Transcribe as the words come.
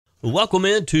Welcome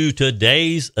into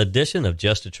today's edition of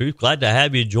Just the Truth. Glad to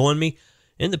have you join me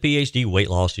in the PhD Weight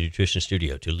Loss and Nutrition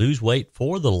Studio. To lose weight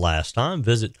for the last time,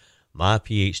 visit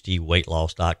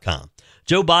myphdweightloss.com.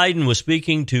 Joe Biden was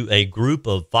speaking to a group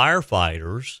of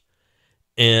firefighters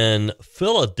in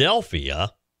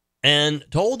Philadelphia and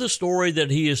told the story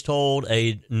that he has told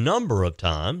a number of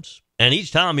times, and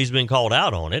each time he's been called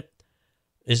out on it,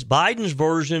 is Biden's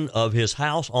version of his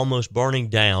house almost burning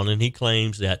down, and he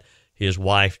claims that his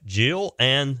wife, Jill,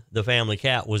 and the family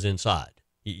cat was inside.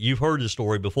 You've heard the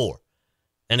story before.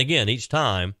 And again, each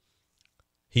time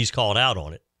he's called out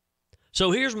on it. So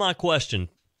here's my question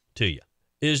to you.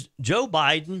 Is Joe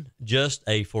Biden just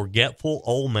a forgetful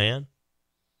old man?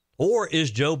 Or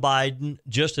is Joe Biden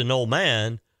just an old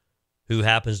man who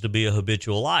happens to be a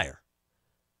habitual liar?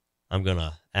 I'm going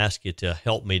to ask you to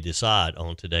help me decide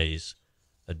on today's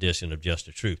edition of Just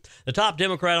the Truth. The top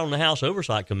Democrat on the House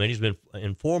Oversight Committee has been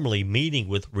informally meeting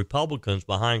with Republicans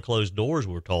behind closed doors,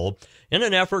 we're told, in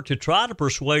an effort to try to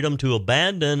persuade them to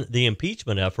abandon the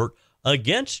impeachment effort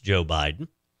against Joe Biden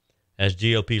as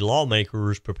GOP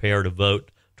lawmakers prepare to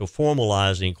vote to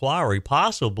formalize the inquiry,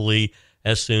 possibly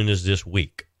as soon as this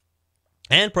week.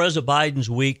 And President Biden's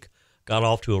week got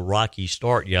off to a rocky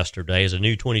start yesterday as a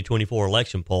new 2024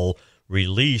 election poll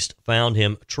released found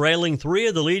him trailing three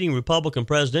of the leading Republican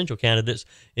presidential candidates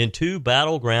in two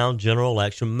battleground general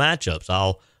election matchups.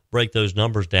 I'll break those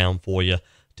numbers down for you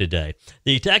today.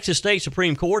 The Texas State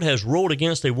Supreme Court has ruled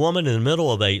against a woman in the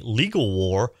middle of a legal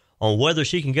war on whether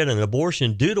she can get an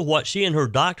abortion due to what she and her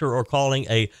doctor are calling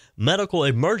a medical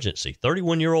emergency.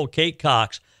 31-year-old Kate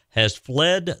Cox has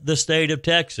fled the state of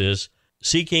Texas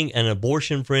seeking an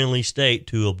abortion-friendly state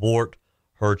to abort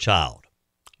her child.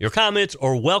 Your comments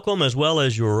are welcome, as well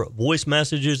as your voice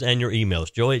messages and your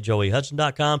emails. Joey at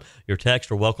joeyhudson.com. Your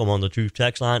texts are welcome on the Truth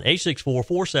text line,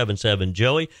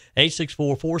 864-477-JOEY,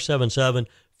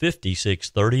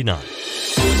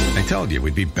 864-477-5639. I told you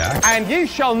we'd be back. And ye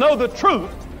shall know the truth,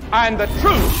 and the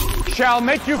truth shall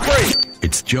make you free.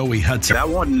 It's Joey Hudson. I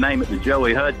wanted to name it the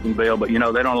Joey Hudson bill, but, they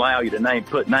don't allow you to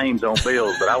put names on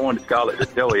bills. But I wanted to call it the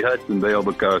Joey Hudson bill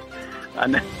because I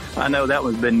know that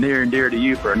one's been near and dear to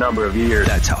you for a number of years.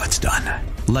 That's how it's done.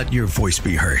 Let your voice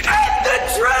be heard. And the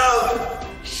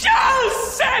truth shall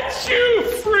set you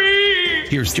free.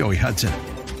 Here's Joey Hudson.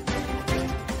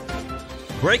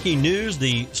 Breaking news,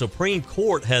 the Supreme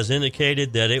Court has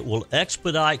indicated that it will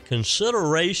expedite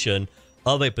consideration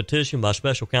of a petition by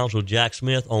Special Counsel Jack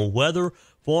Smith on whether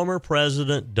former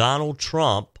President Donald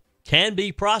Trump can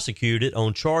be prosecuted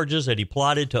on charges that he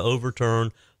plotted to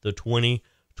overturn the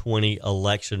 2020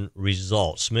 election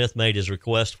results. Smith made his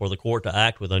request for the court to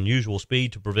act with unusual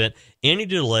speed to prevent any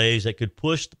delays that could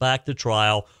push back the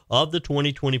trial of the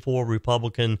 2024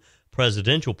 Republican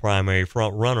presidential primary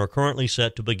front-runner, currently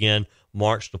set to begin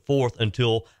March the 4th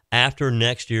until after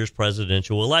next year's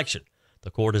presidential election. The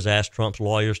court has asked Trump's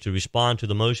lawyers to respond to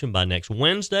the motion by next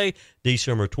Wednesday,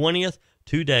 December 20th,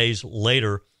 2 days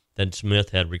later than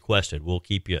Smith had requested. We'll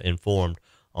keep you informed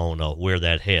on where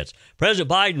that heads. President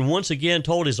Biden once again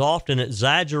told his often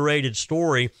exaggerated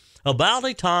story about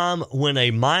a time when a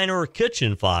minor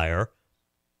kitchen fire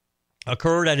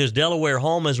occurred at his Delaware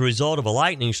home as a result of a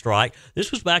lightning strike.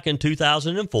 This was back in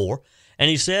 2004, and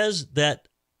he says that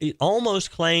it almost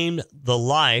claimed the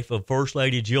life of First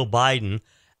Lady Jill Biden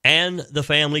and the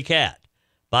family cat.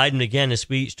 Biden began his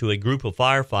speech to a group of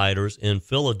firefighters in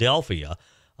Philadelphia.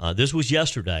 This was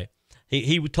yesterday.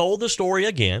 He told the story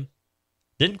again.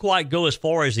 Didn't quite go as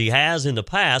far as he has in the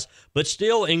past, but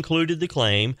still included the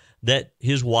claim that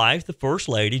his wife, the First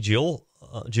Lady, Jill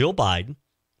Biden,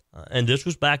 and this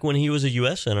was back when he was a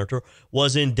U.S. Senator,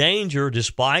 was in danger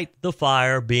despite the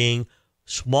fire being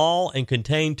small and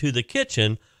contained to the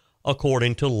kitchen,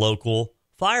 according to local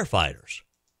firefighters.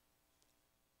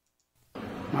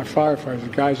 My firefighters, the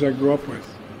guys I grew up with,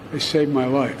 they saved my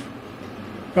life.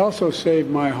 They also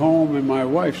saved my home and my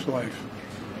wife's life.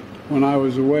 When I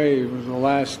was away, it was the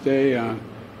last day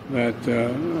that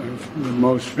the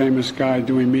most famous guy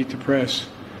doing Meet the Press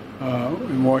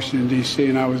in Washington, D.C.,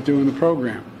 and I was doing the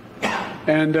program.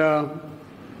 And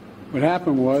what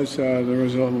happened was there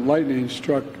was a lightning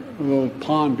struck a little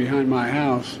pond behind my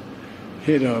house,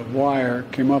 hit a wire,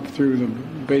 came up through the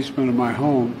basement of my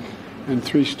home, and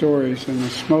 3 stories, and the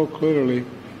smoke literally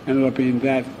ended up being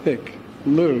that thick,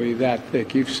 literally that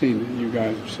thick. You've seen it. You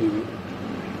guys have seen it.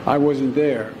 I wasn't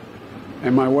there.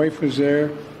 And my wife was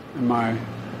there, and my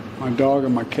dog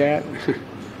and my cat,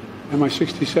 and my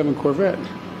 67 Corvette.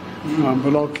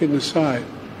 But all kidding aside,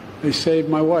 they saved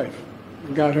my wife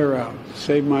and got her out,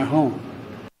 saved my home.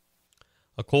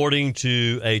 According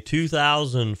to a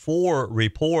 2004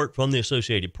 report from the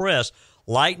Associated Press,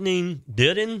 lightning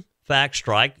did in fact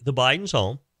strike the Bidens'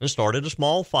 home and started a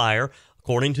small fire.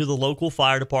 According to the local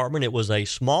fire department, it was a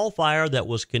small fire that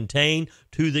was contained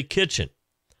to the kitchen.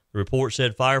 The report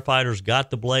said firefighters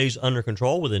got the blaze under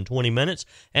control within 20 minutes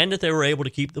and that they were able to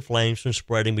keep the flames from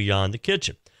spreading beyond the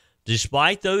kitchen.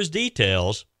 Despite those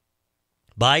details,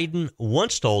 Biden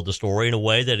once told the story in a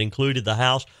way that included the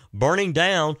house burning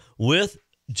down with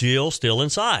Jill still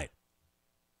inside.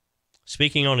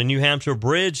 Speaking on a New Hampshire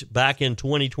bridge back in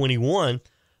 2021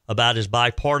 about his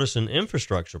bipartisan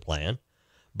infrastructure plan,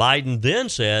 Biden then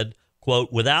said,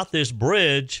 quote, without this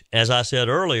bridge, as I said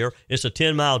earlier, it's a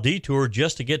 10-mile detour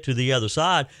just to get to the other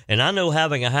side. And I know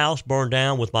having a house burned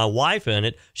down with my wife in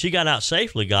it, she got out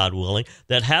safely, God willing,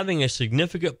 that having a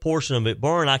significant portion of it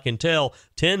burn, I can tell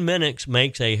 10 minutes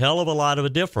makes a hell of a lot of a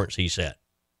difference, he said.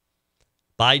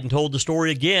 Biden told the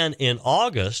story again in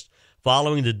August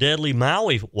following the deadly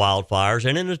Maui wildfires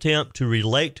in an attempt to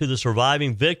relate to the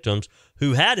surviving victims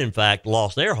who had, in fact,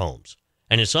 lost their homes.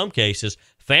 And in some cases,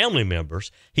 family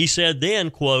members. He said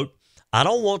then, quote, I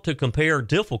don't want to compare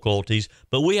difficulties,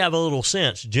 but we have a little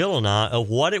sense, Jill and I, of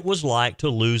what it was like to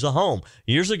lose a home.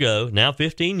 Years ago, now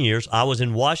 15 years, I was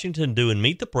in Washington doing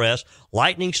Meet the Press.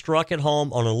 Lightning struck at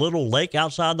home on a little lake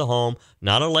outside the home,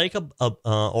 not a lake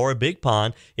or a big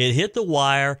pond. It hit the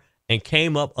wire and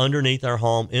came up underneath our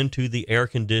home into the air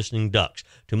conditioning ducts.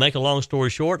 To make a long story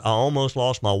short, I almost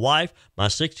lost my wife, my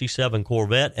 67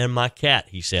 Corvette, and my cat,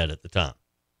 he said at the time.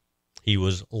 He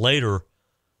was later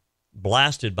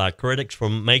blasted by critics for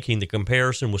making the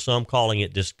comparison, with some calling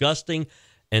it disgusting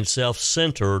and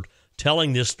self-centered,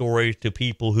 telling this story to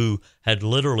people who had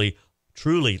literally,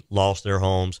 truly lost their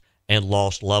homes and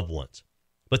lost loved ones.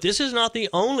 But this is not the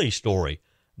only story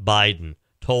Biden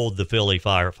told the Philly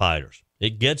firefighters.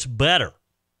 It gets better.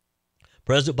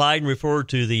 President Biden referred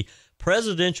to the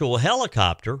presidential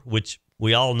helicopter, which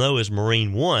we all know is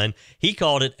Marine One. He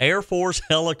called it Air Force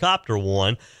Helicopter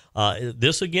One.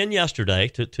 This again yesterday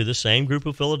to the same group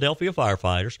of Philadelphia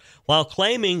firefighters, while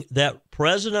claiming that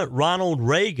President Ronald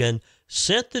Reagan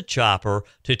sent the chopper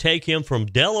to take him from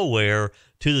Delaware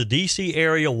to the D.C.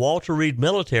 area Walter Reed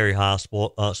Military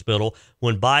Hospital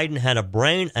when Biden had a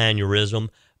brain aneurysm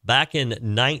back in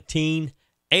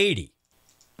 1980.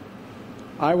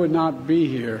 I would not be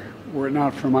here were it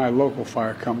not for my local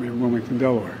fire company in Wilmington,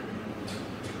 Delaware.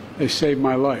 They saved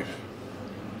my life.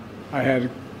 I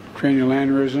had cranial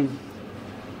aneurysm.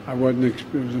 It was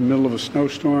in the middle of a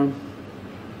snowstorm.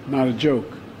 Not a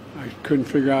joke. I couldn't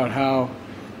figure out how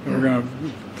they were going to,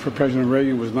 for President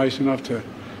Reagan was nice enough to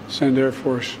send Air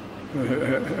Force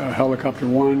Helicopter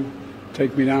One,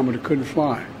 take me down, but it couldn't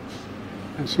fly.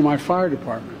 And so my fire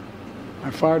department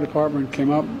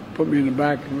came up, put me in the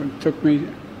back, and took me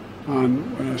on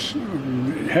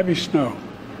heavy snow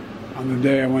on the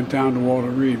day I went down to Walter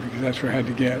Reed, because that's where I had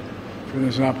to get for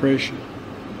this operation.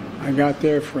 I got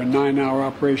there for a 9-hour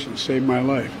operation, saved my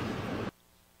life.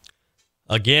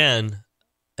 Again,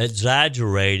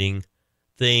 exaggerating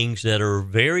things that are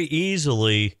very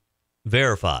easily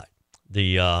verified.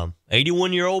 The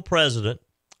 81-year-old president,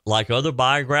 like other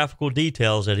biographical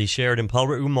details that he shared in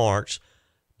public remarks,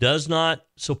 does not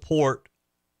support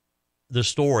the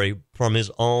story from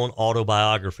his own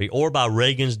autobiography or by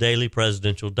Reagan's daily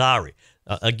presidential diary.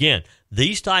 Again,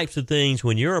 these types of things,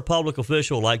 when you're a public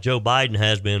official like Joe Biden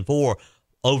has been for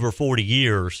over 40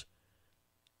 years,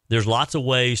 there's lots of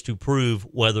ways to prove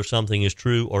whether something is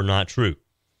true or not true.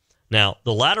 Now,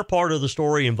 the latter part of the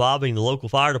story involving the local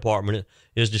fire department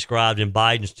is described in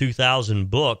Biden's 2000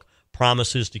 book,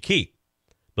 Promises to Keep.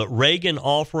 But Reagan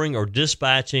offering or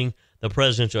dispatching the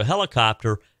presidential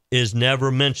helicopter is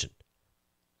never mentioned.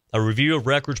 A review of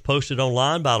records posted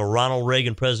online by the Ronald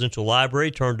Reagan Presidential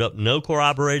Library turned up no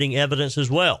corroborating evidence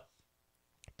as well.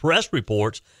 Press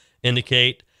reports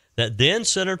indicate that then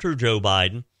Senator Joe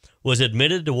Biden was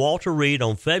admitted to Walter Reed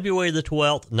on February the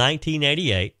 12th,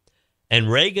 1988,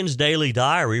 and Reagan's daily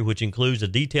diary, which includes a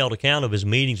detailed account of his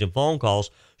meetings and phone calls,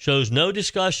 shows no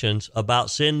discussions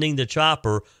about sending the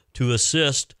chopper to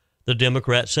assist the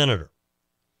Democrat senator.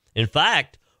 In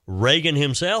fact, Reagan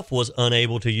himself was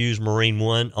unable to use Marine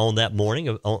One on the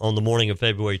morning of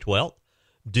February 12th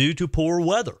due to poor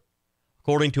weather,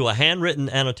 according to a handwritten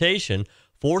annotation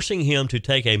forcing him to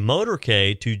take a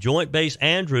motorcade to Joint Base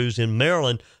Andrews in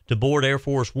Maryland to board Air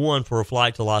Force One for a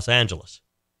flight to Los Angeles.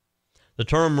 The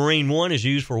term Marine One is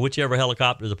used for whichever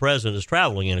helicopter the president is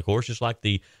traveling in, of course, just like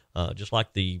the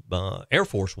Air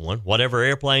Force One. Whatever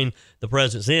airplane the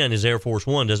president's in is Air Force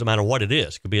One. Doesn't matter what it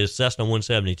is. It could be a Cessna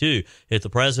 172. If the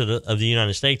president of the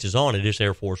United States is on it, it's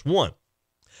Air Force One.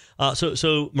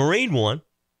 So Marine One,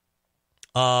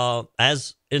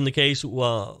 as in the case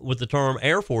with the term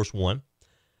Air Force One,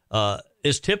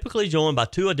 is typically joined by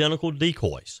two identical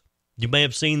decoys. You may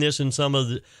have seen this in some of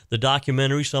the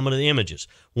documentaries, some of the images.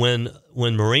 When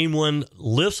Marine One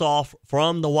lifts off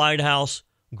from the White House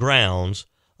grounds,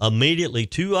 immediately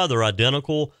two other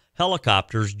identical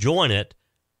helicopters join it,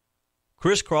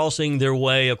 crisscrossing their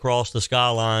way across the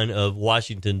skyline of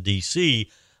Washington, D.C.,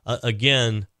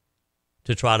 again,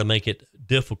 to try to make it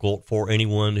difficult for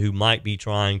anyone who might be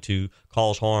trying to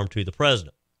cause harm to the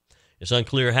president. It's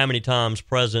unclear how many times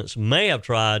presidents may have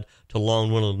tried to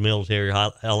loan one of the military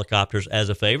helicopters as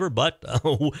a favor, but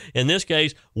in this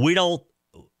case,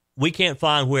 we can't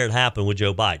find where it happened with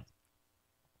Joe Biden.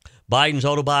 Biden's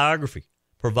autobiography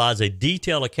provides a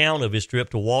detailed account of his trip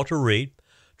to Walter Reed,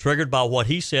 triggered by what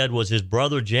he said was his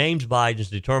brother James Biden's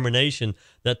determination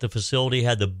that the facility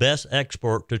had the best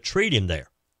expert to treat him there.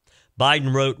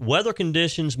 Biden wrote, "Weather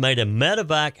conditions made a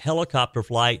medevac helicopter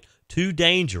flight too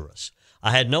dangerous.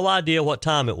 I had no idea what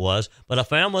time it was, but I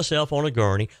found myself on a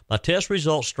gurney, my test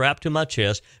results strapped to my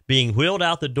chest, being wheeled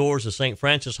out the doors of St.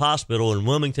 Francis Hospital in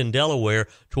Wilmington, Delaware,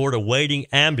 toward a waiting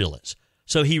ambulance."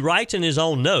 So he writes in his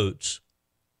own notes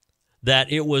that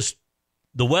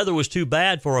the weather was too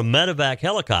bad for a medevac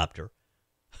helicopter,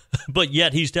 but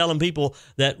yet he's telling people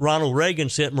that Ronald Reagan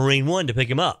sent Marine One to pick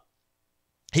him up.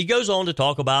 He goes on to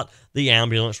talk about the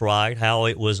ambulance ride, how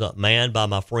it was manned by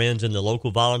my friends in the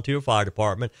local volunteer fire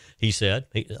department, he said.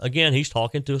 He's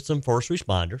talking to some first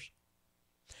responders.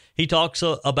 He talks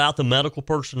about the medical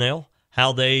personnel,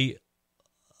 how they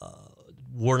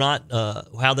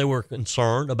were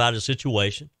concerned about a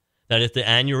situation, that if the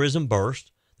aneurysm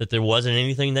burst, that there wasn't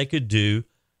anything they could do,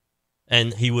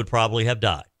 and he would probably have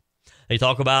died. He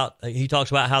talks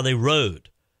about how they rode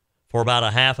for about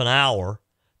a half an hour.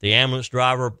 The ambulance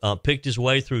driver picked his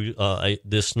way through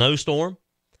this snowstorm,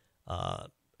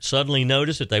 suddenly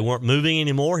noticed that they weren't moving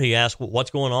anymore. He asked, what's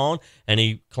going on? And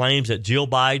he claims that Jill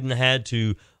Biden had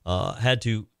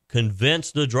to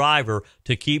convince the driver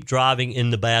to keep driving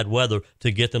in the bad weather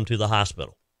to get them to the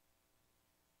hospital.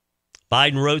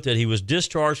 Biden wrote that he was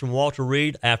discharged from Walter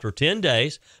Reed after 10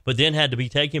 days, but then had to be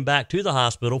taken back to the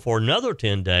hospital for another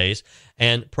 10 days.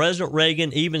 And President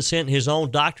Reagan even sent his own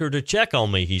doctor to check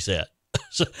on me, he said.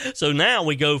 So now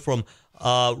we go from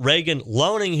Reagan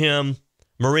loaning him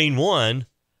Marine One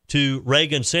to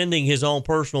Reagan sending his own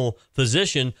personal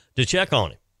physician to check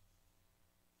on him.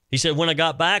 He said, when I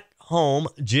got back home,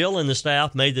 Jill and the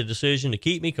staff made the decision to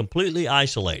keep me completely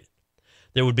isolated.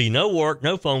 There would be no work,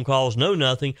 no phone calls, no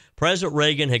nothing. President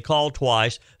Reagan had called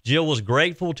twice. Jill was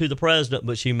grateful to the president,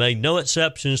 but she made no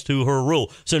exceptions to her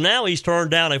rule. So now he's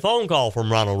turned down a phone call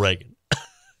from Ronald Reagan.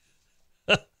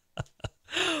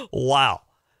 Wow.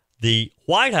 The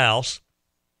White House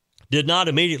did not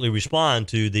immediately respond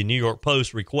to the New York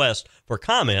Post request for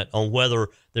comment on whether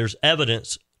there's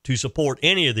evidence to support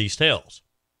any of these tales.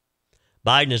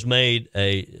 Biden has made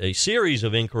a series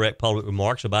of incorrect public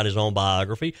remarks about his own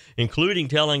biography, including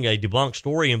telling a debunked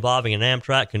story involving an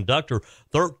Amtrak conductor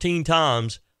 13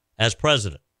 times as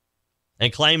president,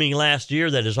 and claiming last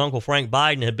year that his uncle Frank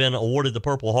Biden had been awarded the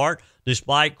Purple Heart,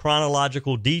 despite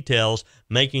chronological details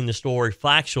making the story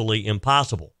factually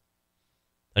impossible.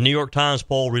 A New York Times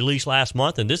poll released last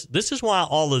month, and this is why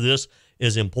all of this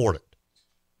is important.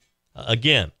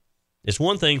 Again, it's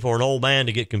one thing for an old man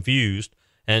to get confused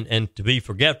and to be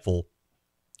forgetful.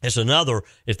 It's another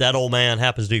if that old man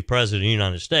happens to be president of the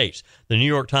United States. The New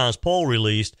York Times poll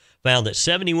released found that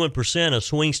 71% of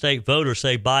swing state voters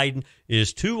say Biden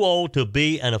is too old to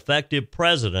be an effective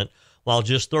president, while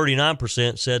just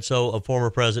 39% said so of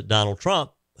former President Donald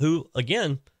Trump, who,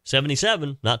 again,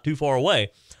 77, not too far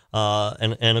away,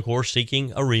 and of course,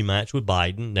 seeking a rematch with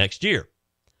Biden next year.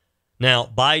 Now,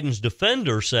 Biden's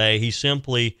defenders say he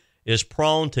simply is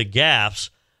prone to gaffes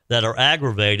that are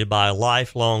aggravated by a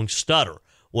lifelong stutter.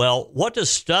 Well, what does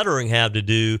stuttering have to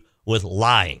do with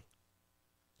lying?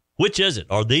 Which is it?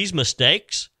 Are these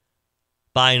mistakes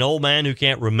by an old man who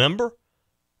can't remember?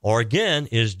 Or again,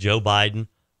 is Joe Biden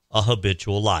a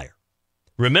habitual liar?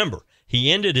 Remember,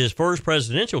 he ended his first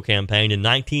presidential campaign in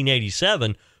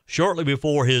 1987, shortly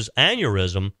before his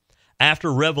aneurysm,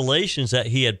 after revelations that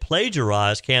he had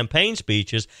plagiarized campaign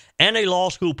speeches and a law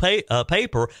school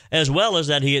paper, as well as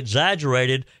that he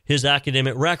exaggerated his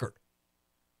academic record.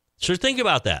 So think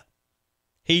about that.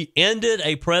 He ended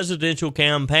a presidential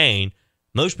campaign.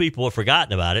 Most people have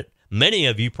forgotten about it. Many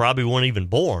of you probably weren't even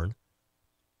born.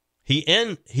 He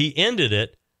ended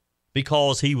it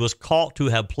because he was caught to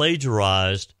have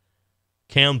plagiarized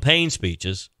campaign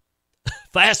speeches.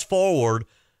 Fast forward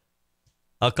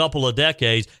a couple of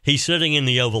decades, he's sitting in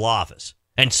the Oval Office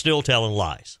and still telling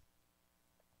lies.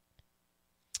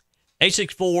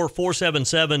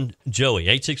 864-477-JOEY,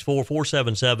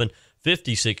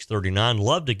 864-477-5639.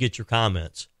 Love to get your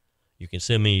comments. You can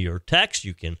send me your text.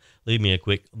 You can leave me a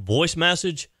quick voice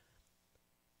message.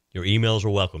 Your emails are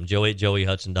welcome,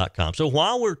 joey@joeyhudson.com. So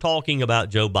while we're talking about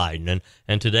Joe Biden,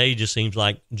 and today just seems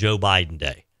like Joe Biden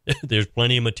Day, there's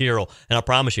plenty of material, and I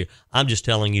promise you, I'm just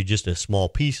telling you just a small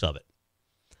piece of it.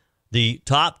 The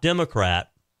top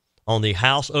Democrat on the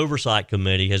House Oversight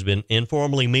Committee has been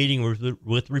informally meeting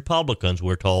with Republicans,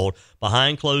 we're told,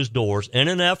 behind closed doors in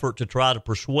an effort to try to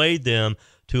persuade them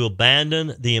to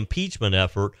abandon the impeachment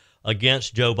effort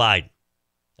against Joe Biden,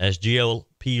 as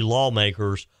GOP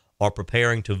lawmakers are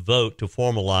preparing to vote to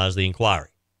formalize the inquiry.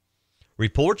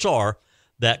 Reports are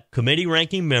that committee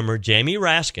ranking member Jamie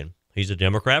Raskin, he's a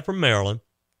Democrat from Maryland,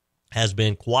 has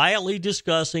been quietly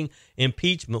discussing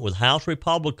impeachment with House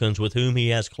Republicans with whom he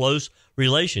has close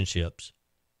relationships.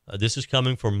 This is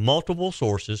coming from multiple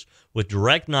sources with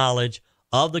direct knowledge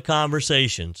of the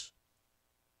conversations.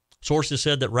 Sources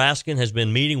said that Raskin has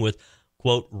been meeting with,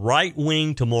 quote,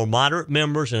 right-wing to more moderate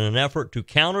members in an effort to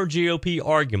counter GOP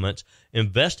arguments,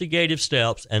 investigative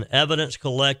steps, and evidence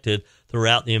collected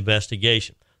throughout the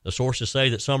investigation. The sources say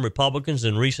that some Republicans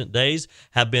in recent days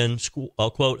have been,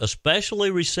 quote,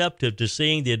 especially receptive to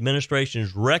seeing the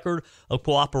administration's record of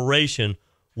cooperation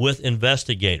with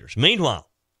investigators. Meanwhile,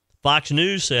 Fox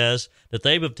News says that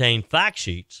they've obtained fact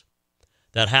sheets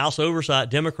that House Oversight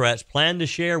Democrats plan to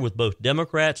share with both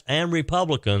Democrats and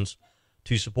Republicans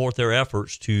to support their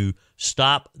efforts to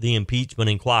stop the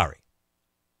impeachment inquiry.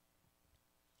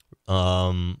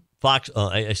 A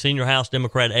senior House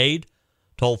Democrat aide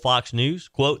told Fox News,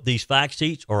 quote, these fact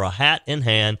sheets are a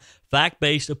hat-in-hand,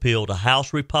 fact-based appeal to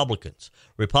House Republicans.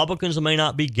 Republicans may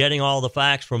not be getting all the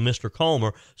facts from Mr.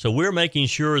 Comer, so we're making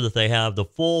sure that they have the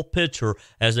full picture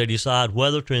as they decide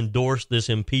whether to endorse this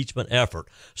impeachment effort.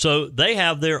 So they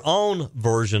have their own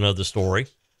version of the story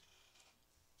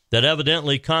that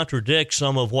evidently contradicts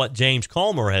some of what James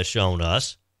Comer has shown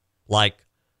us, like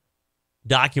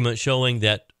documents showing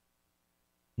that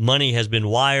money has been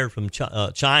wired from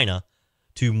China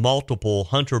to multiple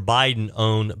Hunter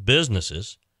Biden-owned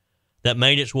businesses that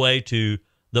made its way to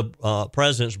the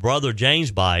president's brother,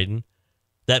 James Biden,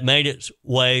 that made its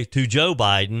way to Joe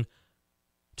Biden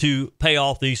to pay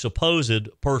off these supposed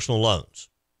personal loans.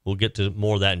 We'll get to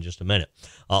more of that in just a minute.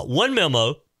 One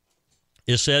memo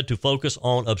is said to focus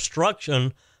on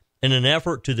obstruction in an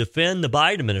effort to defend the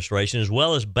Biden administration, as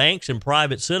well as banks and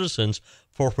private citizens,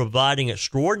 for providing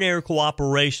extraordinary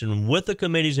cooperation with the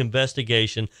committee's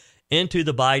investigation into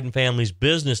the Biden family's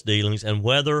business dealings and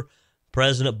whether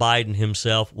President Biden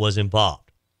himself was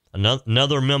involved.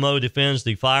 Another memo defends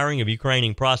the firing of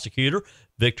Ukrainian prosecutor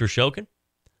Viktor Shokin.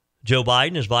 Joe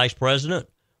Biden, as vice president,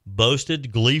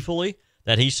 boasted gleefully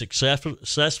that he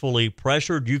successfully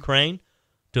pressured Ukraine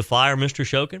to fire Mr.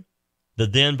 Shokin. The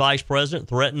then vice president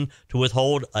threatened to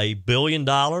withhold $1 billion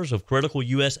of critical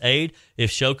U.S. aid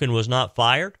if Shokin was not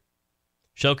fired.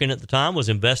 Shokin at the time was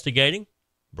investigating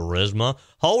Burisma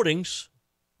Holdings,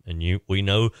 and we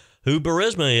know who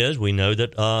Burisma is. We know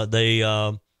that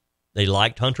they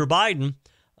liked Hunter Biden,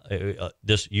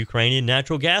 this Ukrainian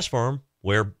natural gas firm,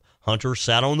 where Hunter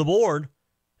sat on the board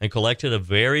and collected a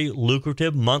very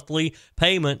lucrative monthly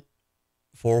payment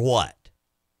for what?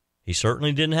 He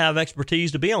certainly didn't have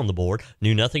expertise to be on the board,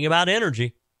 knew nothing about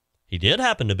energy. He did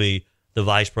happen to be the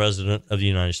vice president of the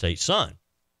United States' son.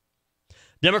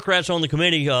 Democrats on the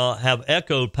committee have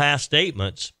echoed past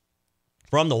statements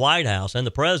from the White House and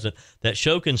the president that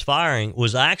Shokin's firing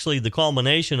was actually the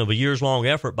culmination of a years-long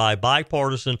effort by a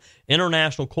bipartisan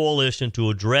international coalition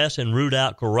to address and root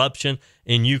out corruption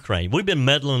in Ukraine. We've been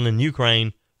meddling in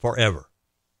Ukraine forever.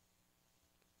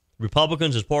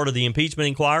 Republicans, as part of the impeachment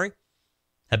inquiry,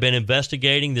 have been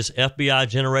investigating this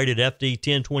FBI-generated FD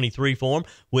 1023 form,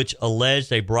 which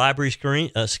alleged a bribery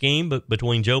scheme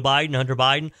between Joe Biden, Hunter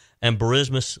Biden, and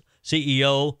Burisma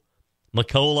CEO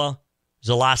Mykola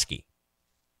Zlotsky.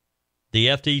 The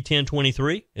FD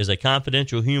 1023 is a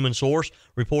confidential human source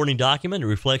reporting document that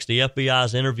reflects the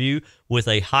FBI's interview with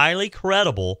a highly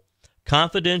credible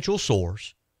confidential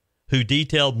source who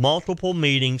detailed multiple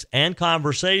meetings and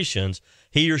conversations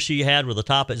he or she had with a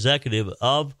top executive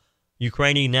of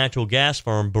Ukrainian natural gas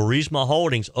firm Burisma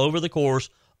Holdings over the course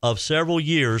of several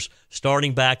years,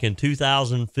 starting back in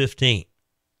 2015.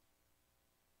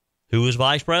 Who was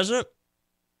vice president?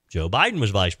 Joe Biden was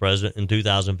vice president in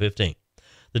 2015.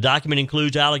 The document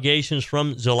includes allegations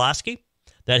from Zlotsky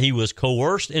that he was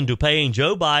coerced into paying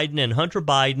Joe Biden and Hunter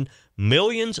Biden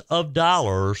millions of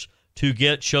dollars to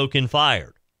get Shokin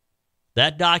fired.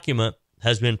 That document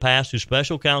has been passed to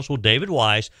special counsel David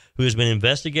Weiss, who has been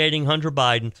investigating Hunter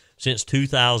Biden since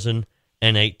 2018.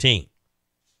 2018.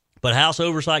 But House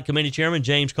Oversight Committee Chairman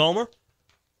James Comer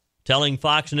telling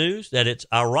Fox News that it's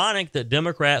ironic that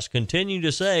Democrats continue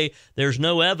to say there's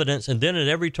no evidence and then at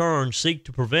every turn seek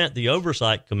to prevent the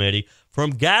Oversight Committee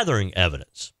from gathering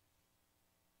evidence.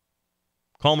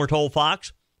 Comer told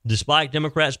Fox, despite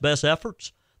Democrats' best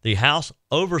efforts, the House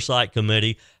Oversight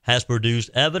Committee has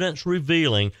produced evidence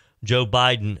revealing Joe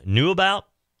Biden knew about,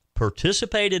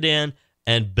 participated in,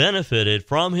 and benefited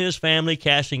from his family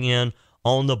cashing in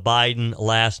on the Biden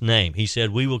last name. He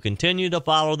said, we will continue to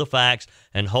follow the facts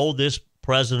and hold this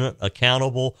president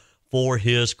accountable for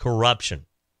his corruption.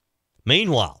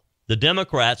 Meanwhile, the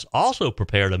Democrats also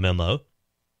prepared a memo,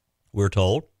 we're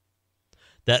told,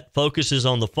 that focuses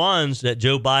on the funds that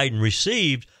Joe Biden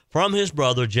received from his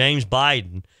brother James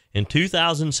Biden in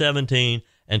 2017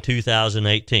 and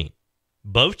 2018.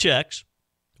 Both checks,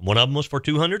 one of them was for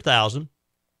 $200,000,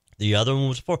 the other one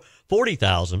was for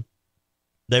 $40,000.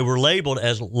 They were labeled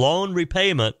as loan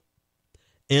repayment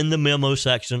in the memo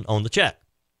section on the check.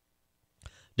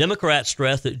 Democrats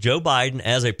stressed that Joe Biden,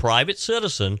 as a private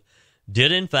citizen,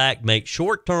 did in fact make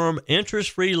short-term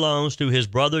interest-free loans to his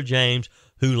brother James,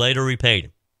 who later repaid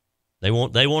him. They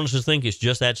want us to think it's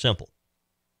just that simple.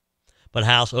 But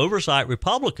House Oversight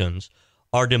Republicans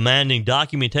are demanding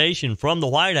documentation from the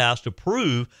White House to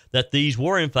prove that these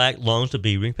were in fact loans to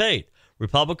be repaid.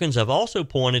 Republicans have also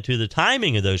pointed to the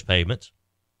timing of those payments,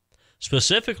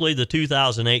 specifically the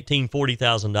 2018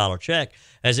 $40,000 check,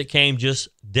 as it came just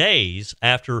days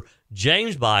after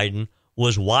James Biden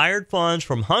was wired funds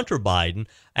from Hunter Biden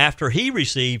after he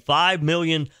received $5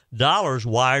 million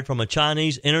wired from a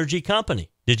Chinese energy company.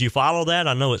 Did you follow that?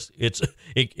 I know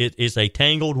it's a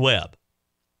tangled web.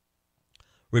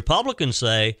 Republicans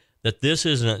say that this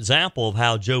is an example of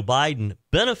how Joe Biden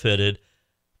benefited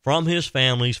from his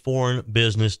family's foreign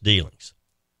business dealings.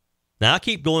 Now, I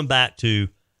keep going back to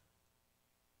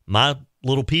my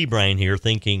little pea brain here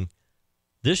thinking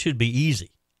this should be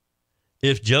easy.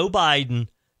 If Joe Biden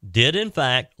did, in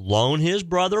fact, loan his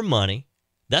brother money,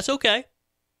 that's okay.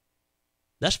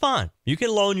 That's fine. You can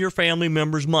loan your family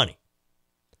members money.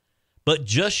 But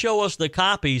just show us the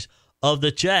copies of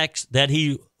the checks that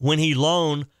when he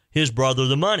loaned his brother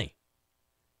the money.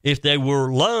 If they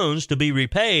were loans to be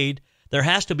repaid, there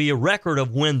has to be a record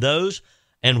of when those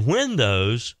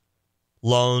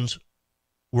loans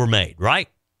were made, right?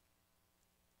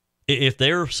 If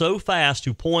they're so fast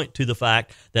to point to the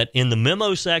fact that in the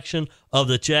memo section of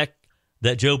the check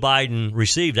that Joe Biden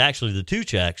received, actually the two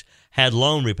checks, had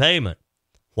loan repayment,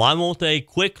 why won't they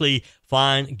quickly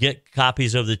get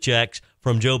copies of the checks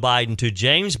from Joe Biden to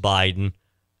James Biden?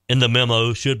 In the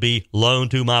memo should be loan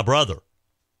to my brother,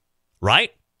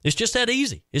 right? It's just that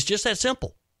easy. It's just that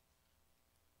simple.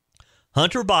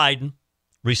 Hunter Biden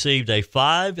received a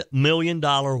 $5 million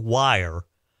wire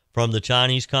from the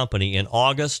Chinese company in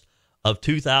August of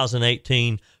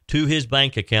 2018 to his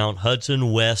bank account,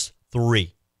 Hudson West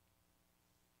 3.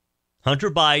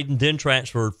 Hunter Biden then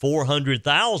transferred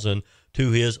 $400,000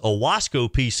 to his Owasco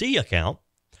PC account.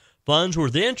 Funds were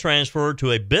then transferred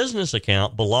to a business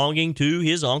account belonging to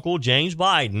his uncle James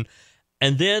Biden,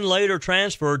 and then later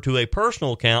transferred to a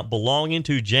personal account belonging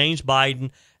to James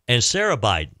Biden and Sarah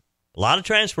Biden. A lot of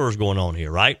transfers going on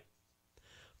here, right?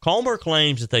 Comer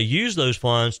claims that they used those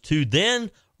funds to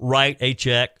then write a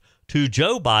check to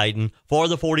Joe Biden for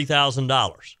the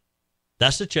 $40,000.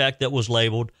 That's the check that was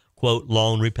labeled, quote,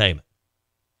 loan repayment.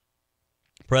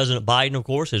 President Biden, of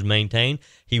course, has maintained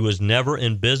he was never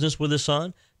in business with his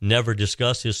son, never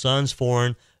discussed his son's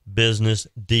foreign business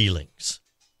dealings.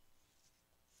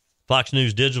 Fox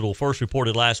News Digital first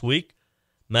reported last week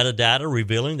metadata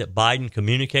revealing that Biden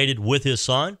communicated with his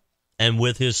son and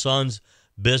with his son's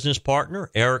business partner,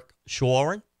 Eric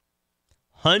Schwerin,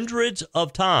 hundreds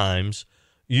of times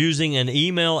using an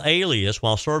email alias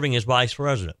while serving as vice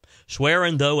president.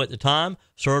 Schwerin, though, at the time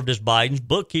served as Biden's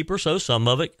bookkeeper, so some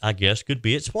of it, I guess, could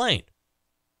be explained.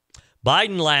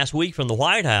 Biden last week from the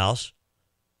White House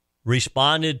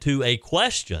responded to a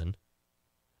question,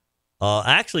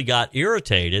 actually got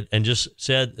irritated and just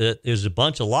said that there's a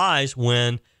bunch of lies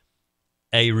when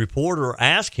a reporter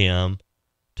asked him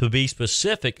to be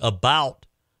specific about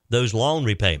those loan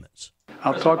repayments.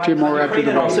 I'll talk to you more after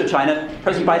the vote. Also China.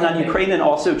 President Biden, on Ukraine and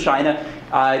also China,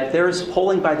 there's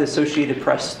polling by the Associated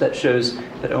Press that shows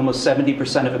that almost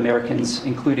 70% of Americans,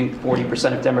 including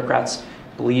 40% of Democrats,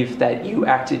 believe that you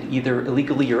acted either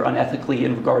illegally or unethically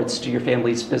in regards to your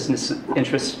family's business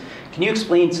interests. Can you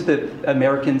explain to the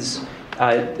Americans,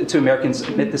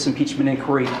 amid this impeachment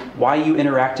inquiry, why you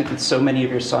interacted with so many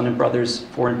of your son and brother's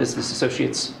foreign business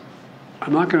associates?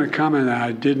 I'm not going to comment on that.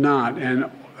 I did not. And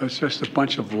It's just a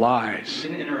bunch of lies. You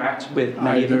didn't interact with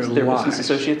many of their business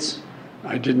associates?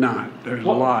 I did not. There's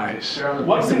lies.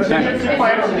 What's the contingency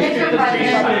plan for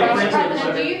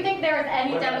Mr. Do you think there is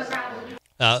any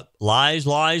Democrat? Lies,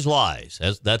 lies, lies.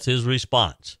 That's his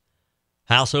response.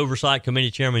 House Oversight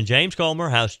Committee Chairman James Comer,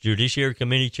 House Judiciary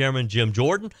Committee Chairman Jim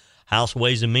Jordan, House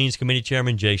Ways and Means Committee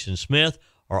Chairman Jason Smith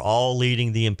are all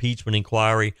leading the impeachment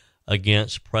inquiry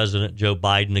against President Joe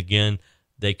Biden. Again,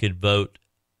 they could vote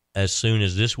as soon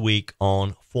as this week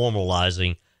on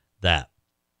formalizing that.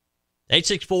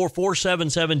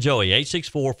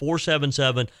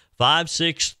 864-477-JOEY,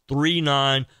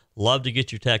 864-477-5639. Love to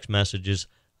get your text messages.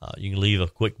 You can leave a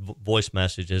quick voice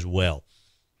message as well.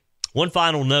 One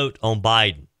final note on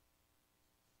Biden.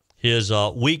 His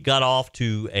week got off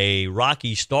to a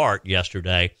rocky start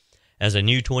yesterday as a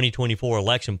new 2024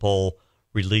 election poll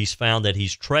release found that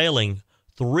he's trailing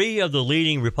three of the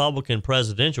leading Republican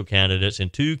presidential candidates in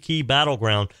two key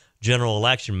battleground general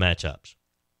election matchups.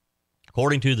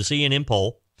 According to the CNN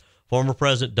poll, former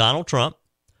President Donald Trump,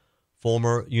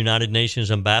 former United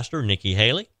Nations Ambassador Nikki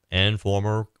Haley, and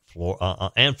Florida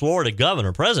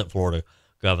Governor, President Florida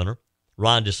Governor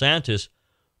Ron DeSantis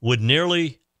would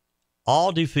nearly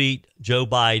all defeat Joe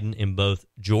Biden in both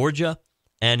Georgia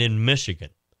and in Michigan,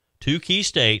 two key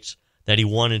states that he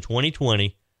won in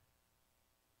 2020.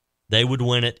 They would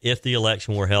win it if the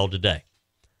election were held today.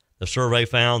 The survey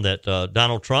found that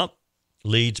Donald Trump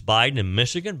leads Biden in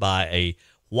Michigan by a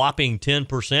whopping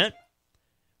 10%,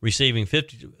 receiving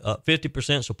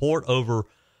 50% support over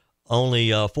only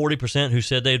 40% who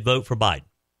said they'd vote for Biden.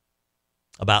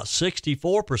 About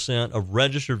 64% of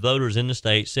registered voters in the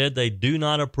state said they do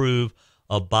not approve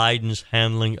of Biden's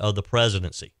handling of the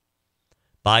presidency.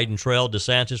 Biden trailed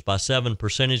DeSantis by 7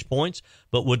 percentage points,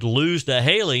 but would lose to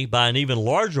Haley by an even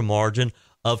larger margin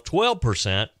of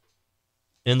 12%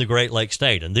 in the Great Lakes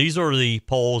state. And these are the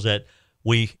polls that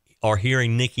we are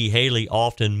hearing Nikki Haley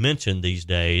often mention these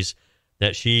days,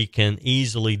 that she can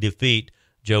easily defeat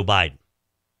Joe Biden.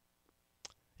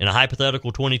 In a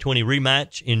hypothetical 2020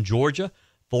 rematch in Georgia,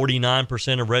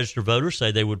 49% of registered voters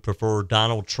say they would prefer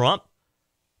Donald Trump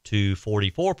to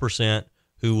 44%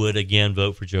 who would again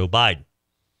vote for Joe Biden.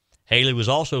 Haley was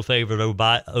also favored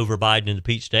over Biden in the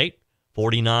Peach State,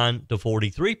 49 to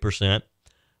 43%,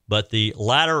 but the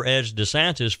latter edged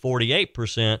DeSantis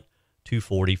 48% to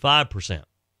 45%.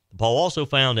 The poll also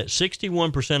found that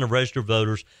 61% of registered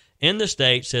voters in the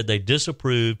state said they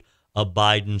disapproved of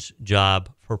Biden's job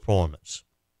performance.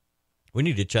 We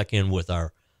need to check in with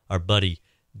our buddy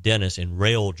Dennis in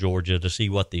Rail, Georgia, to see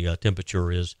what the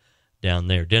temperature is down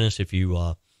there. Dennis, if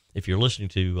you're listening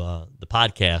to the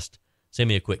podcast, send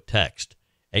me a quick text,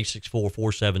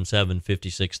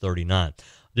 864-477-5639.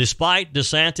 Despite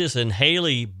DeSantis and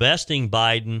Haley besting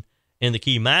Biden in the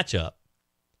key matchup,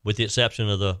 with the exception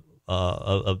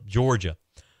of Georgia,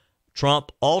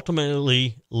 Trump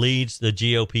ultimately leads the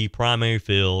GOP primary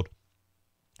field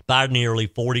by nearly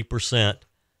 40%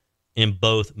 in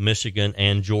both Michigan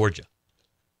and Georgia.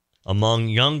 Among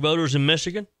young voters in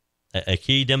Michigan, a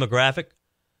key demographic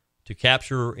to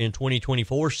capture in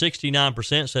 2024,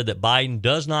 69% said that Biden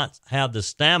does not have the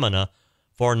stamina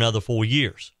for another 4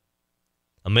 years.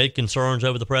 Amid concerns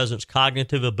over the president's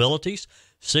cognitive abilities,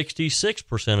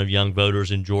 66% of young voters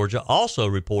in Georgia also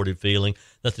reported feeling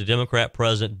that the Democrat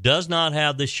president does not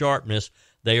have the sharpness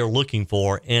they are looking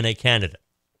for in a candidate.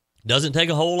 Doesn't take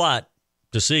a whole lot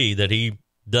to see that he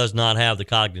does not have the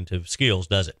cognitive skills,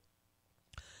 does it?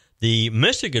 The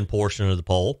Michigan portion of the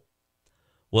poll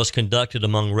was conducted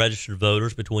among registered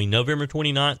voters between November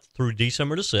 29th through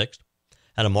December the 6th,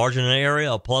 had a margin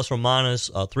area of plus or minus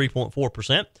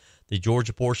 3.4%. The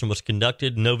Georgia portion was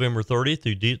conducted November 30th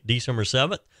through December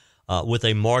 7th with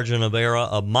a margin of error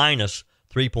of minus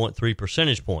 3.3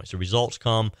 percentage points. The results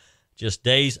come just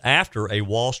days after a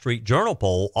Wall Street Journal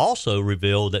poll also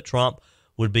revealed that Trump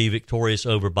would be victorious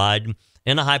over Biden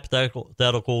in a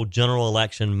hypothetical general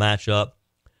election matchup,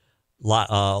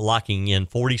 locking in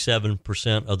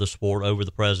 47% of the support over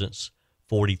the president's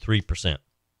 43%.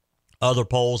 Other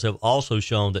polls have also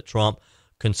shown that Trump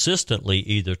consistently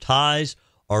either ties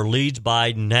or leads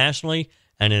Biden nationally,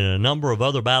 and in a number of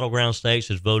other battleground states,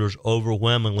 as voters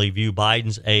overwhelmingly view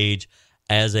Biden's age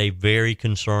as a very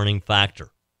concerning factor.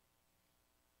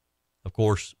 Of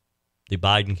course, the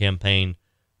Biden campaign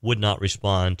would not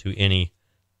respond to any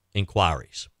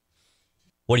inquiries.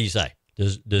 What do you say?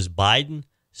 Does Biden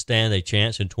stand a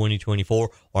chance in 2024,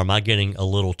 or am I getting a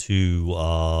little too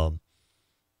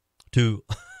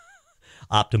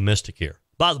optimistic here?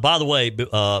 By the way,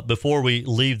 before we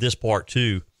leave this part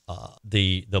two,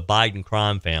 the Biden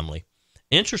crime family,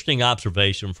 interesting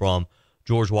observation from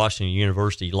George Washington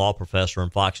University law professor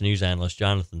and Fox News analyst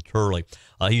Jonathan Turley.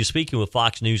 He was speaking with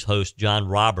Fox News host John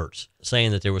Roberts,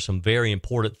 saying that there were some very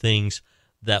important things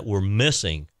that were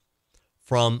missing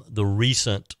from the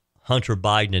recent Hunter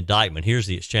Biden indictment. Here's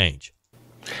the exchange.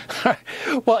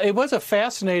 Well, it was a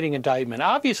fascinating indictment.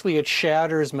 Obviously, it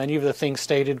shatters many of the things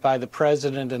stated by the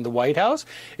president and the White House.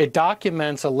 It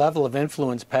documents a level of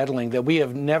influence peddling that we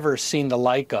have never seen the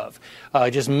like of.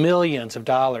 Just millions of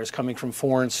dollars coming from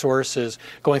foreign sources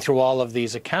going through all of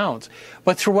these accounts.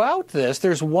 But throughout this,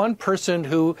 there's one person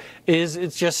who it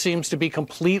just seems to be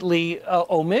completely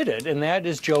omitted, and that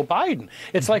is Joe Biden.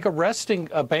 It's like arresting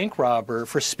a bank robber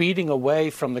for speeding away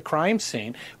from the crime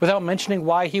scene without mentioning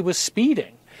why he was speeding.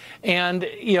 And,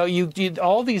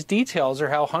 all these details are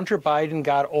how Hunter Biden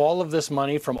got all of this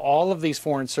money from all of these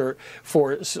foreign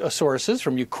sources,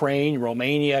 from Ukraine,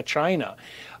 Romania, China.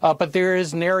 But there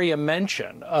is nary a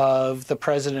mention of the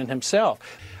president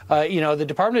himself. The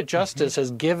Department of Justice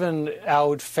has given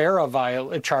out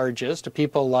FARA charges to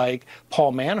people like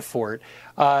Paul Manafort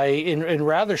in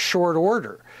rather short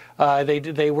order.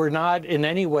 They were not in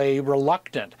any way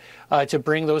reluctant to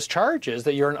bring those charges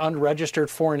that you're an unregistered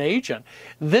foreign agent.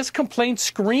 This complaint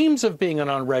screams of being an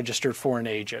unregistered foreign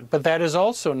agent, but that is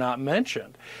also not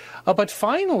mentioned. But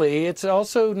finally, it's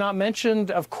also not mentioned,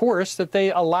 of course, that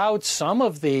they allowed some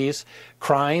of these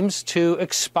crimes to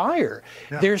expire.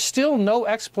 Yeah. There's still no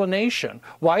explanation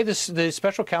why the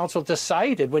special counsel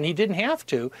decided, when he didn't have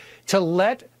to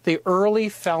let the early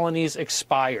felonies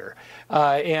expire.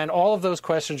 And all of those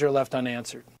questions are left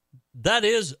unanswered. That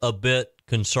is a bit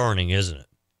concerning, isn't it?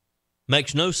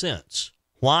 Makes no sense.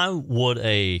 Why would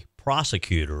a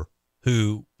prosecutor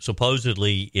who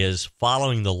supposedly is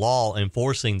following the law,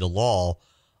 enforcing the law,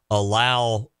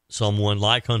 allow someone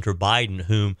like Hunter Biden,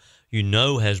 whom you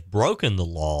know has broken the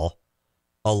law,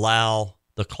 allow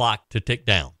the clock to tick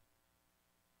down,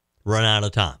 run out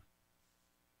of time?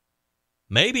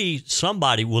 Maybe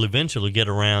somebody will eventually get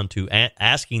around to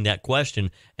asking that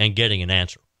question and getting an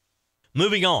answer.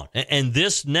 Moving on, and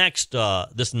this next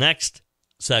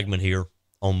segment here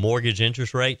on mortgage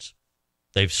interest rates,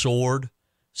 they've soared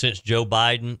since Joe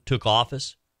Biden took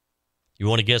office. You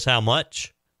want to guess how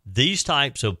much? These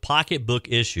types of pocketbook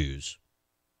issues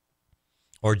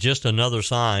are just another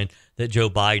sign that Joe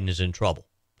Biden is in trouble.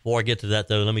 Before I get to that,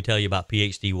 though, let me tell you about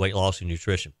PhD Weight Loss and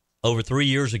Nutrition. Over 3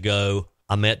 years ago,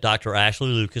 I met Dr. Ashley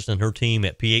Lucas and her team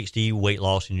at PhD Weight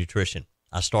Loss and Nutrition.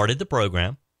 I started the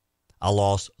program. I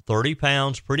lost 30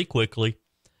 pounds pretty quickly,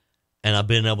 and I've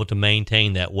been able to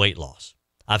maintain that weight loss.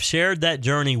 I've shared that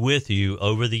journey with you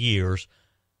over the years,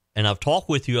 and I've talked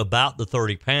with you about the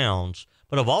 30 pounds,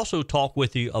 but I've also talked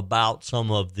with you about some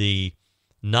of the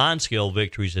non-scale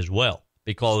victories as well,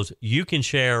 because you can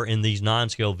share in these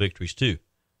non-scale victories too.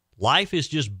 Life is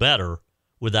just better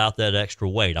without that extra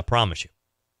weight, I promise you.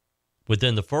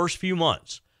 Within the first few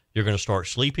months, you're going to start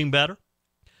sleeping better.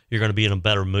 You're going to be in a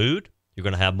better mood. You're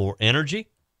going to have more energy.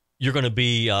 You're going to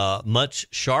be much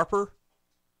sharper,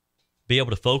 be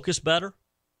able to focus better,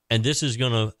 and this is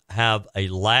going to have a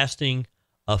lasting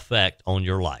effect on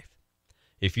your life.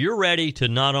 If you're ready to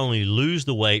not only lose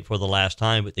the weight for the last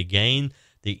time, but to gain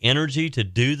the energy to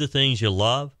do the things you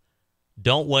love,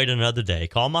 don't wait another day.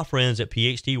 Call my friends at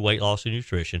PhD Weight Loss and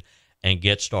Nutrition and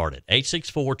get started.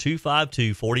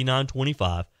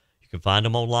 864-252-4925. You can find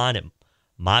them online at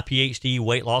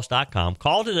myphdweightloss.com.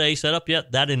 Call today. Set up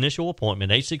that initial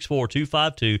appointment,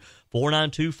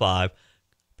 864-252-4925.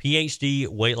 PhD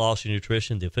Weight Loss and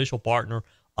Nutrition, the official partner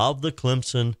of the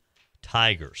Clemson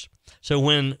Tigers. So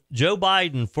when Joe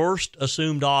Biden first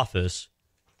assumed office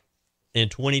in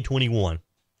 2021,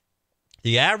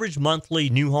 the average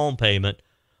monthly new home payment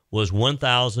was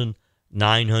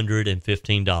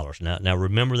 $1,915. Now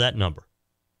remember that number,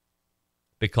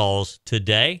 because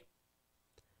today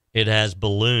it has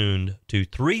ballooned to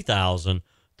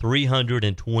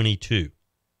 $3,322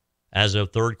 as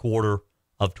of third quarter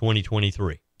of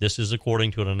 2023. This is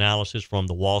according to an analysis from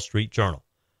the Wall Street Journal.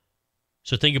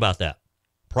 So think about that.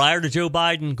 Prior to Joe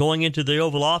Biden going into the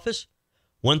Oval Office,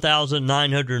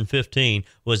 $1,915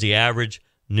 was the average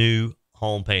new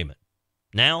home payment.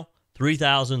 Now,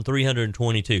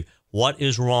 $3,322. What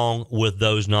is wrong with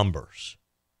those numbers?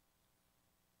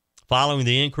 Following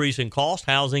the increase in cost,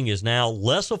 housing is now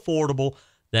less affordable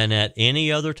than at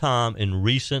any other time in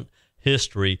recent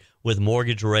history, with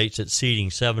mortgage rates exceeding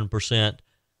 7%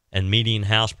 and median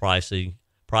house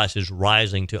prices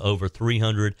rising to over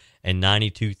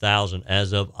 $392,000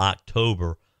 as of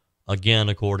October, again,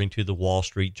 according to the Wall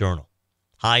Street Journal.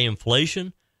 High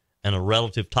inflation and a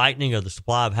relative tightening of the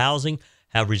supply of housing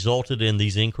have resulted in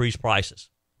these increased prices,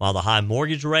 while the high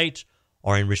mortgage rates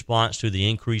are in response to the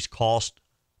increased cost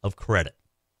of credit.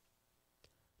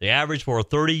 The average for a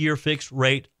 30-year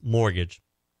fixed-rate mortgage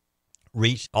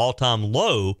reached all-time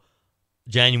low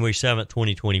January 7th,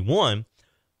 2021,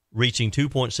 reaching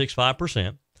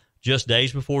 2.65% just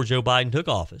days before Joe Biden took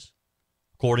office,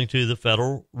 according to the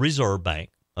Federal Reserve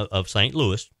Bank of St.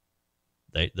 Louis.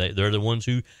 They're the ones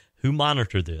who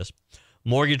monitor this.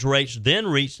 Mortgage rates then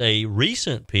reached a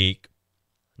recent peak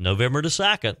November the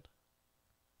 2nd,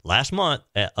 last month,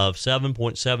 of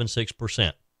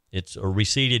 7.76%. It's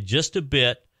receded just a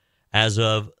bit as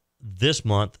of this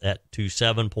month to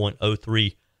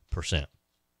 7.03%.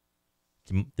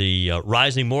 The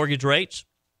rising mortgage rates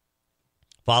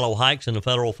follow hikes in the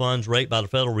federal funds rate by the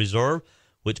Federal Reserve,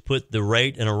 which put the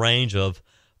rate in a range of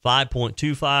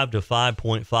 5.25 to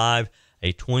 5.5,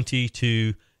 a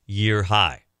 22-year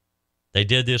high. They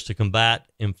did this to combat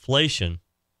inflation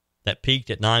that peaked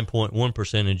at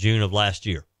 9.1% in June of last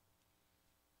year.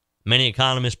 Many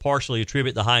economists partially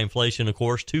attribute the high inflation, of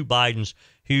course, to Biden's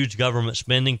huge government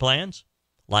spending plans,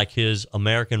 like his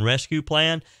American Rescue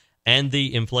Plan and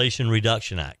the Inflation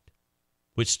Reduction Act,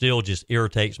 which still just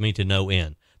irritates me to no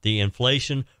end. The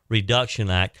Inflation Reduction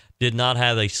Act did not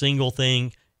have a single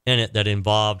thing in it that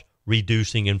involved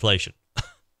reducing inflation.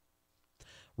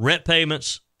 Rent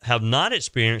payments have not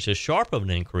experienced as sharp of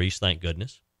an increase, thank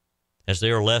goodness, as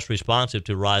they are less responsive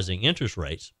to rising interest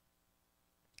rates.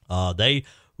 They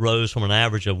rose from an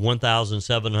average of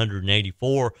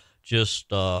 $1,784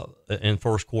 just in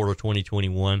first quarter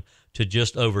 2021 to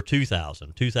just over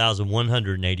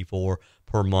 $2,184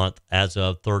 per month as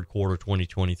of third quarter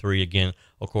 2023, again,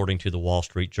 according to the Wall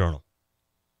Street Journal.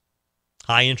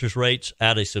 High interest rates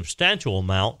add a substantial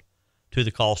amount to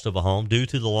the cost of a home due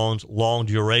to the loan's long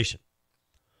duration.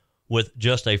 With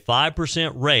just a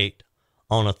 5% rate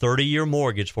on a 30-year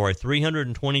mortgage for a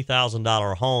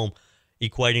 $320,000 home,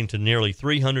 equating to nearly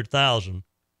 $300,000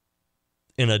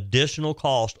 in additional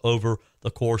cost over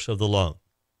the course of the loan.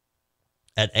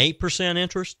 At 8%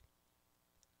 interest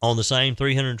on the same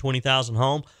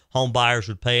 $320,000 home buyers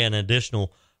would pay an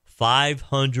additional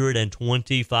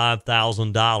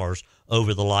 $525,000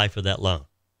 over the life of that loan.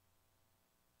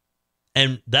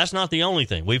 And that's not the only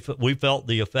thing. We felt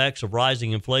the effects of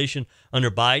rising inflation under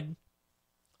Biden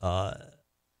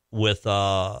with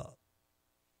higher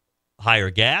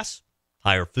gas,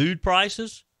 higher food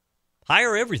prices,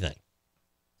 higher everything.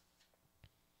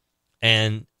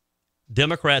 And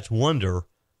Democrats wonder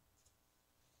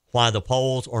why the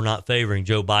polls are not favoring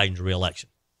Joe Biden's reelection.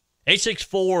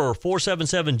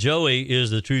 864-477-JOEY is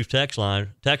the Truth text line.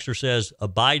 Texter says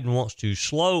Biden wants to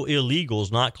slow illegals,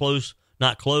 not close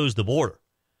the border.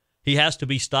 He has to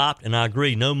be stopped, and I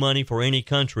agree, no money for any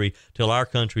country till our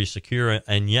country is secure,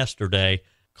 and yesterday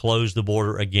closed the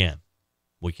border again.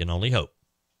 We can only hope.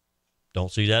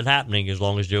 Don't see that happening as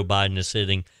long as Joe Biden is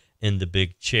sitting in the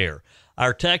big chair.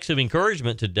 Our text of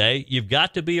encouragement today, you've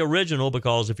got to be original,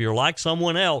 because if you're like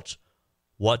someone else,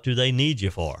 what do they need you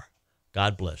for?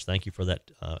 God bless. Thank you for that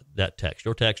text.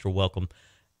 Your texts are welcome,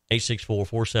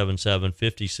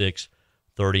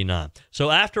 864-477-5639. So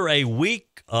after a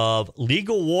week of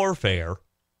legal warfare,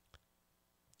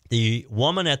 the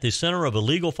woman at the center of a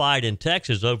legal fight in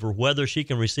Texas over whether she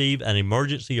can receive an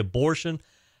emergency abortion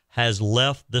has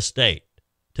left the state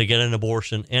to get an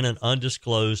abortion in an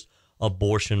undisclosed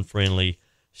abortion-friendly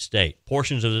state.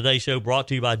 Portions of today's show brought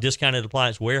to you by Discounted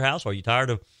Appliance Warehouse. Are you tired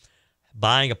of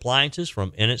buying appliances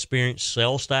from inexperienced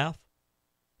sales staff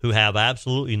who have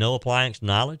absolutely no appliance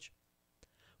knowledge?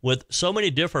 With so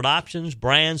many different options,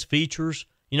 brands, features,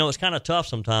 it's kind of tough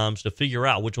sometimes to figure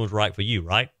out which one's right for you,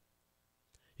 right?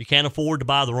 You can't afford to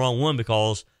buy the wrong one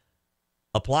because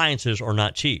appliances are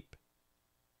not cheap.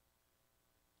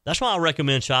 That's why I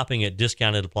recommend shopping at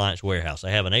Discounted Appliance Warehouse.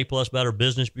 They have an A+ Better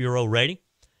Business Bureau rating.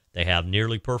 They have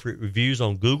nearly perfect reviews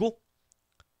on Google.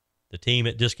 The team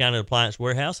at Discounted Appliance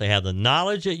Warehouse, they have the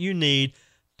knowledge that you need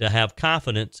to have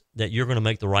confidence that you're going to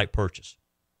make the right purchase.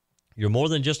 You're more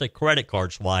than just a credit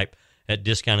card swipe at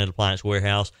Discounted Appliance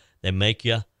Warehouse. They make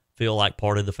you feel like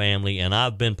part of the family, and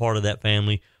I've been part of that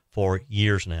family for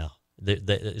years now.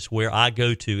 It's where I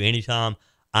go to anytime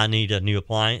I need a new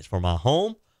appliance for my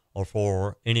home or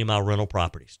for any of my rental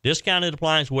properties. Discounted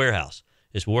Appliance Warehouse.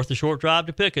 It's worth the short drive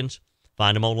to Pickens.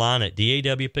 Find them online at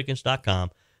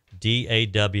dawpickens.com,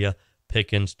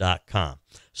 dawpickens.com.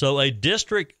 So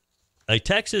a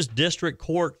Texas district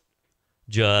court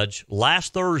judge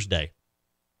last Thursday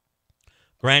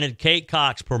granted Kate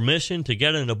Cox permission to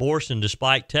get an abortion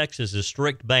despite Texas's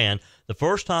strict ban, the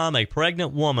first time a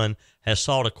pregnant woman has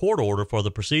sought a court order for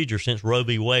the procedure since Roe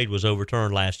v. Wade was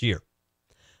overturned last year.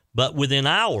 But within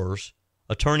hours,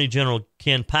 Attorney General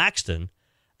Ken Paxton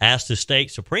asked the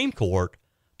state Supreme Court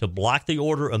to block the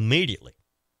order immediately.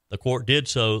 The court did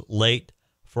so late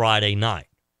Friday night.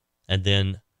 And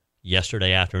then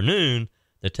yesterday afternoon,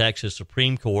 the Texas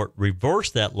Supreme Court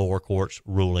reversed that lower court's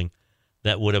ruling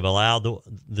that would have allowed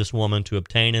this woman to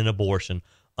obtain an abortion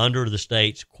under the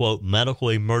state's, quote, medical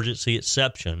emergency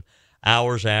exception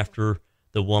hours after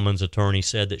the woman's attorney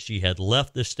said that she had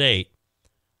left the state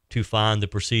to find the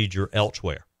procedure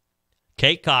elsewhere.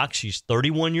 Kate Cox, she's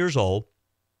 31 years old,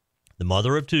 the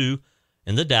mother of two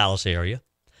in the Dallas area.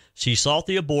 She sought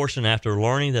the abortion after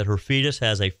learning that her fetus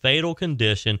has a fatal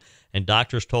condition, and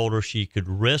doctors told her she could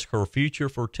risk her future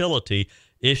fertility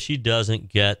if she doesn't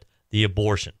get the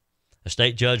abortion. A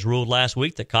state judge ruled last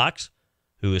week that Cox,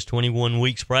 who is 21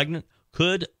 weeks pregnant,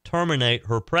 could terminate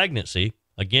her pregnancy.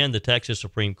 Again, the Texas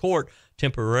Supreme Court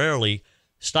temporarily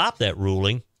stopped that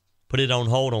ruling, put it on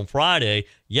hold on Friday.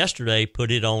 Yesterday,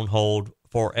 put it on hold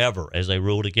forever as they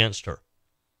ruled against her.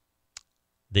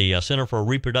 The Center for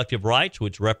Reproductive Rights,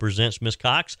 which represents Ms.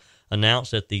 Cox,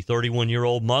 announced that the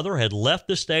 31-year-old mother had left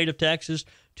the state of Texas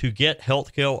to get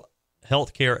health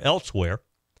care elsewhere,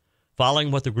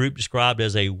 following what the group described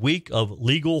as a week of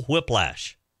legal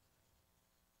whiplash.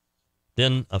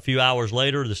 Then, a few hours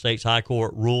later, the state's high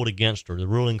court ruled against her. The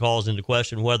ruling calls into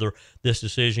question whether this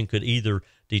decision could either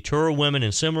deter women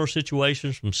in similar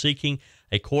situations from seeking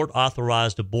a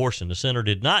court-authorized abortion. The center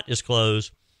did not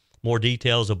disclose more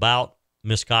details about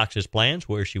Ms. Cox's plans,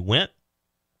 where she went,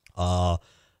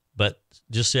 but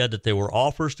just said that there were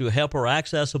offers to help her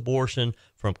access abortion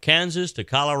from Kansas to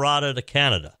Colorado to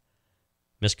Canada.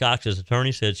 Ms. Cox's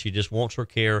attorney said she just wants her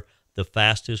care the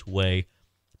fastest way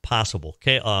possible.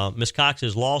 Ms.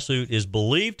 Cox's lawsuit is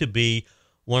believed to be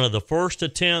one of the first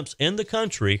attempts in the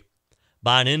country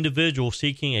by an individual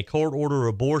seeking a court-order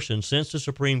abortion since the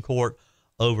Supreme Court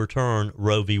overturned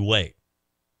Roe v. Wade.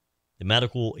 The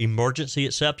medical emergency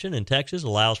exception in Texas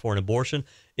allows for an abortion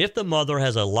if the mother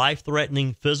has a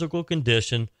life-threatening physical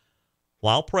condition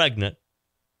while pregnant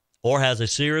or has a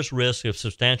serious risk of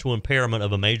substantial impairment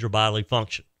of a major bodily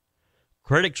function.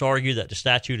 Critics argue that the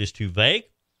statute is too vague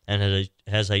and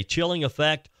has a chilling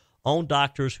effect on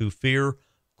doctors who fear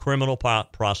criminal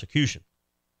prosecution.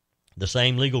 The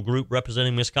same legal group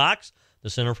representing Ms. Cox,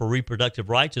 the Center for Reproductive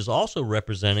Rights, is also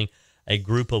representing a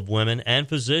group of women and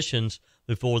physicians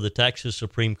before the Texas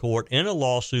Supreme Court in a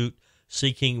lawsuit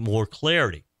seeking more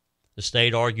clarity. The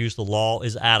state argues the law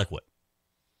is adequate.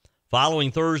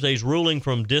 Following Thursday's ruling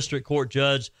from District Court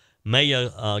Judge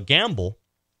Maya Gamble,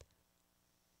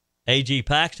 A.G.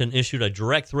 Paxton issued a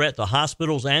direct threat to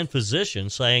hospitals and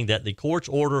physicians, saying that the court's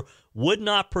order would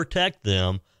not protect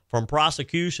them from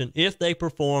prosecution if they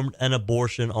performed an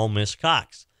abortion on Ms.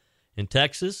 Cox. In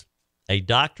Texas, a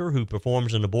doctor who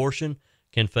performs an abortion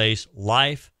can face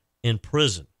life in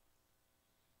prison.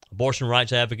 Abortion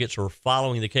rights advocates are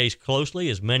following the case closely,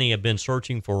 as many have been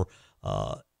searching for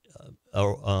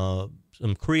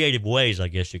some creative ways, I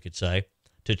guess you could say,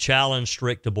 to challenge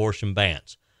strict abortion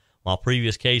bans. While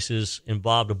previous cases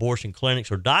involved abortion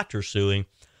clinics or doctors suing,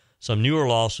 some newer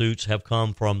lawsuits have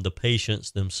come from the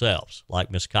patients themselves,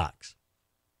 like Ms. Cox.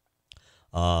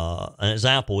 An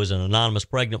example is an anonymous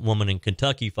pregnant woman in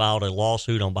Kentucky filed a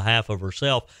lawsuit on behalf of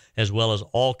herself as well as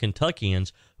all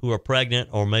Kentuckians who are pregnant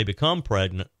or may become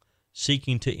pregnant,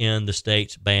 seeking to end the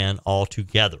state's ban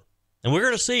altogether. And we're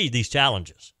going to see these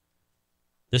challenges.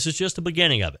 This is just the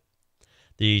beginning of it.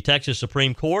 The Texas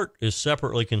Supreme Court is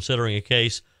separately considering a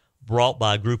case brought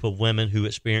by a group of women who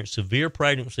experienced severe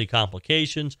pregnancy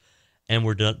complications and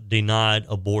were denied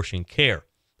abortion care.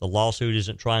 The lawsuit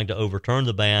isn't trying to overturn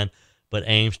the ban, but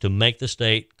aims to make the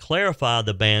state clarify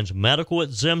the ban's medical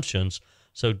exemptions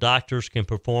so doctors can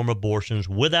perform abortions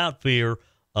without fear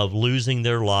of losing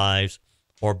their lives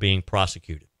or being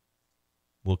prosecuted.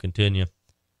 We'll continue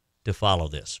to follow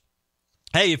this.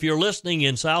 Hey, if you're listening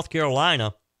in South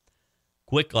Carolina,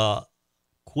 quick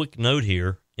note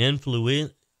here,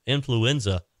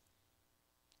 influenza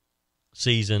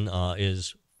season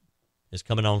is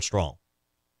coming on strong.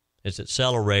 It's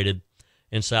accelerated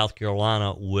in South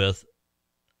Carolina with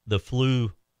the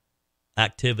flu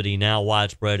activity now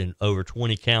widespread in over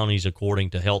 20 counties,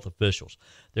 according to health officials.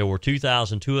 There were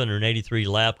 2,283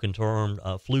 lab-confirmed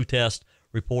flu tests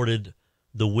reported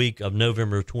the week of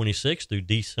November 26th through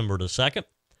December the 2nd.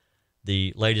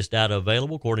 The latest data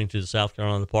available, according to the South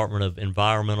Carolina Department of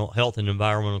Health and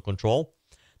Environmental Control,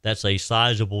 that's a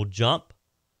sizable jump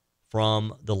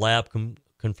from the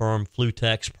lab-confirmed flu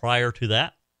tests prior to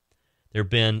that. There have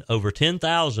been over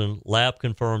 10,000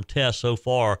 lab-confirmed tests so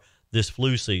far this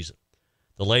flu season.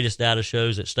 The latest data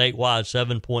shows that statewide,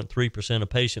 7.3% of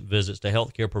patient visits to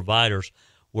healthcare providers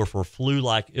were for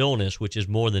flu-like illness, which is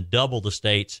more than double the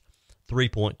state's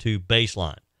 3.2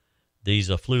 baseline. These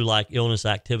flu-like illness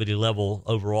activity level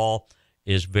overall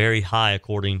is very high,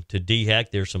 according to DHEC.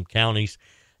 There's some counties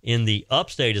in the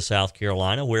upstate of South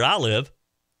Carolina, where I live,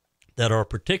 that are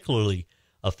particularly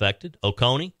affected.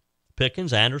 Oconee,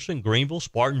 Pickens, Anderson, Greenville,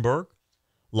 Spartanburg,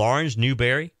 Lawrence,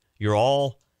 Newberry. You're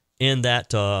all in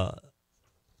that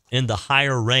in the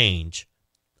higher range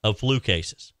of flu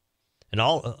cases. And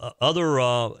all other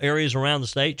areas around the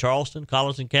state, Charleston,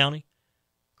 Colleton County,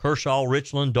 Kershaw,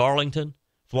 Richland, Darlington,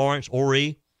 Florence,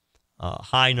 Horry,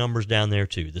 high numbers down there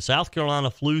too. The South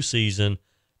Carolina flu season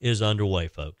is underway,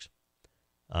 folks.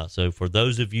 So for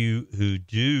those of you who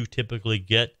do typically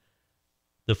get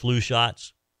the flu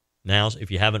shots,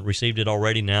 if you haven't received it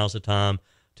already, now's the time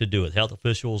to do it. Health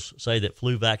officials say that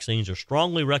flu vaccines are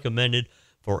strongly recommended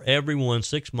for everyone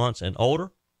 6 months and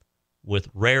older, with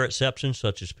rare exceptions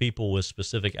such as people with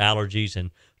specific allergies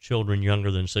and children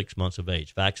younger than 6 months of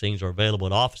age. Vaccines are available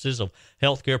at offices of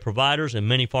healthcare providers and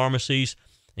many pharmacies,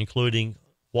 including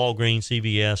Walgreens,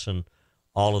 CVS, and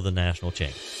all of the national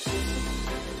chains.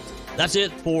 That's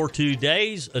it for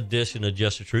today's edition of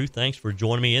Just the Truth. Thanks for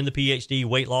joining me in the PhD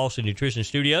Weight Loss and Nutrition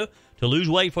Studio. To lose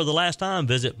weight for the last time,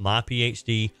 visit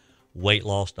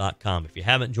myphdweightloss.com. If you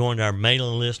haven't joined our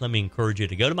mailing list, let me encourage you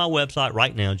to go to my website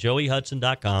right now,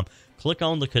 joeyhudson.com. Click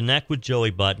on the Connect with Joey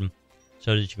button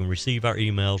so that you can receive our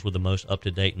emails with the most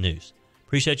up-to-date news.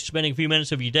 Appreciate you spending a few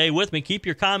minutes of your day with me. Keep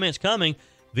your comments coming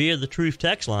via the Truth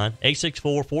text line,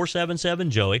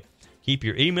 864-477-JOEY. Keep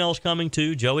your emails coming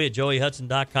to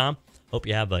joey@joeyhudson.com. Hope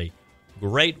you have a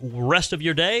great rest of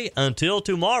your day. Until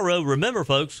tomorrow, remember,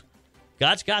 folks,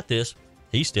 God's got this.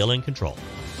 He's still in control.